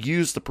 if you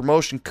use the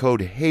promotion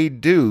code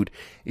HeyDude,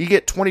 you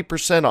get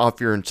 20%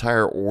 off your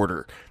entire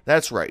order.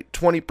 That's right,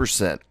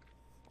 20%.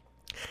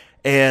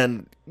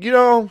 And,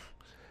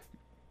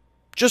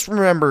 just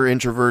remember,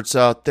 introverts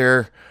out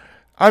there,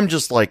 I'm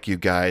just like you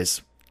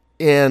guys.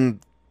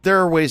 And there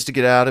are ways to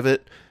get out of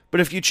it.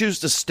 But if you choose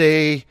to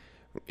stay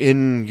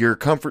in your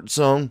comfort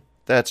zone,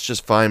 that's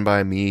just fine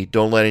by me.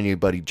 Don't let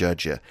anybody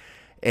judge you.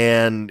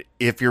 And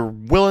if you're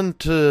willing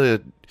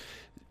to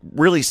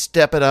really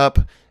step it up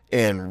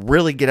and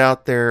really get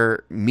out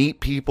there, meet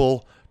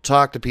people,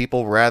 talk to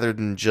people rather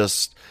than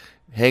just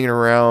hanging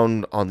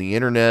around on the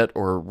internet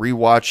or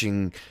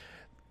rewatching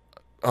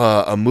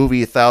a movie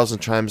 1,000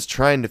 times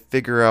trying to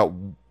figure out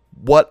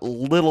what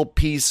little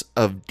piece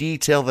of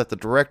detail that the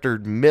director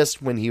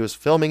missed when he was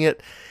filming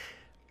it,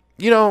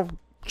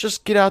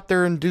 just get out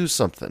there and do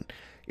something.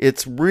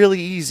 It's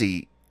really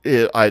easy,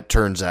 it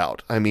turns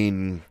out. I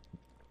mean,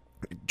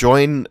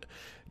 joining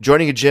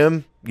a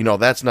gym,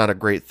 that's not a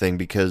great thing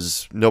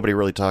because nobody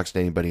really talks to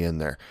anybody in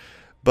there.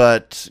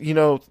 But,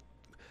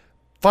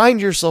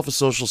 find yourself a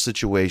social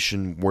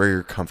situation where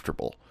you're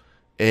comfortable.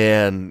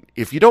 And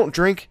if you don't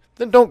drink,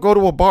 then don't go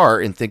to a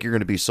bar and think you're going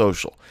to be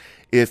social.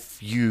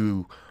 If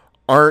you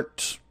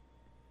aren't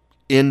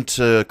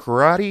into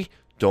karate,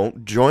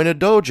 don't join a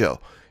dojo.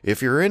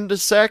 If you're into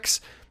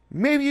sex,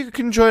 maybe you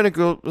can join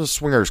a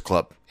swingers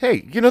club.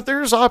 Hey,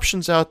 there's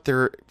options out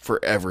there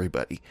for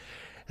everybody.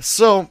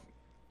 So,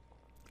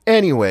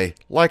 anyway,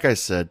 like I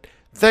said,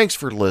 thanks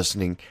for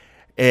listening,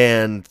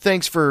 and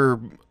thanks for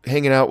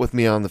hanging out with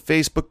me on the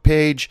Facebook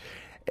page.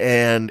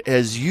 And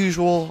as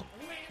usual,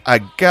 I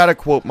gotta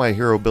quote my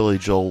hero Billy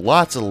Joel: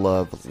 lots of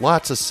love,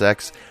 lots of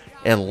sex,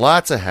 and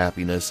lots of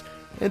happiness,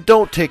 and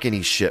don't take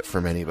any shit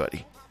from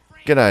anybody.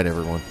 Good night,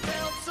 everyone.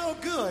 Felt so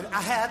good,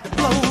 I had to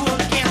blow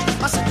again.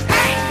 I said,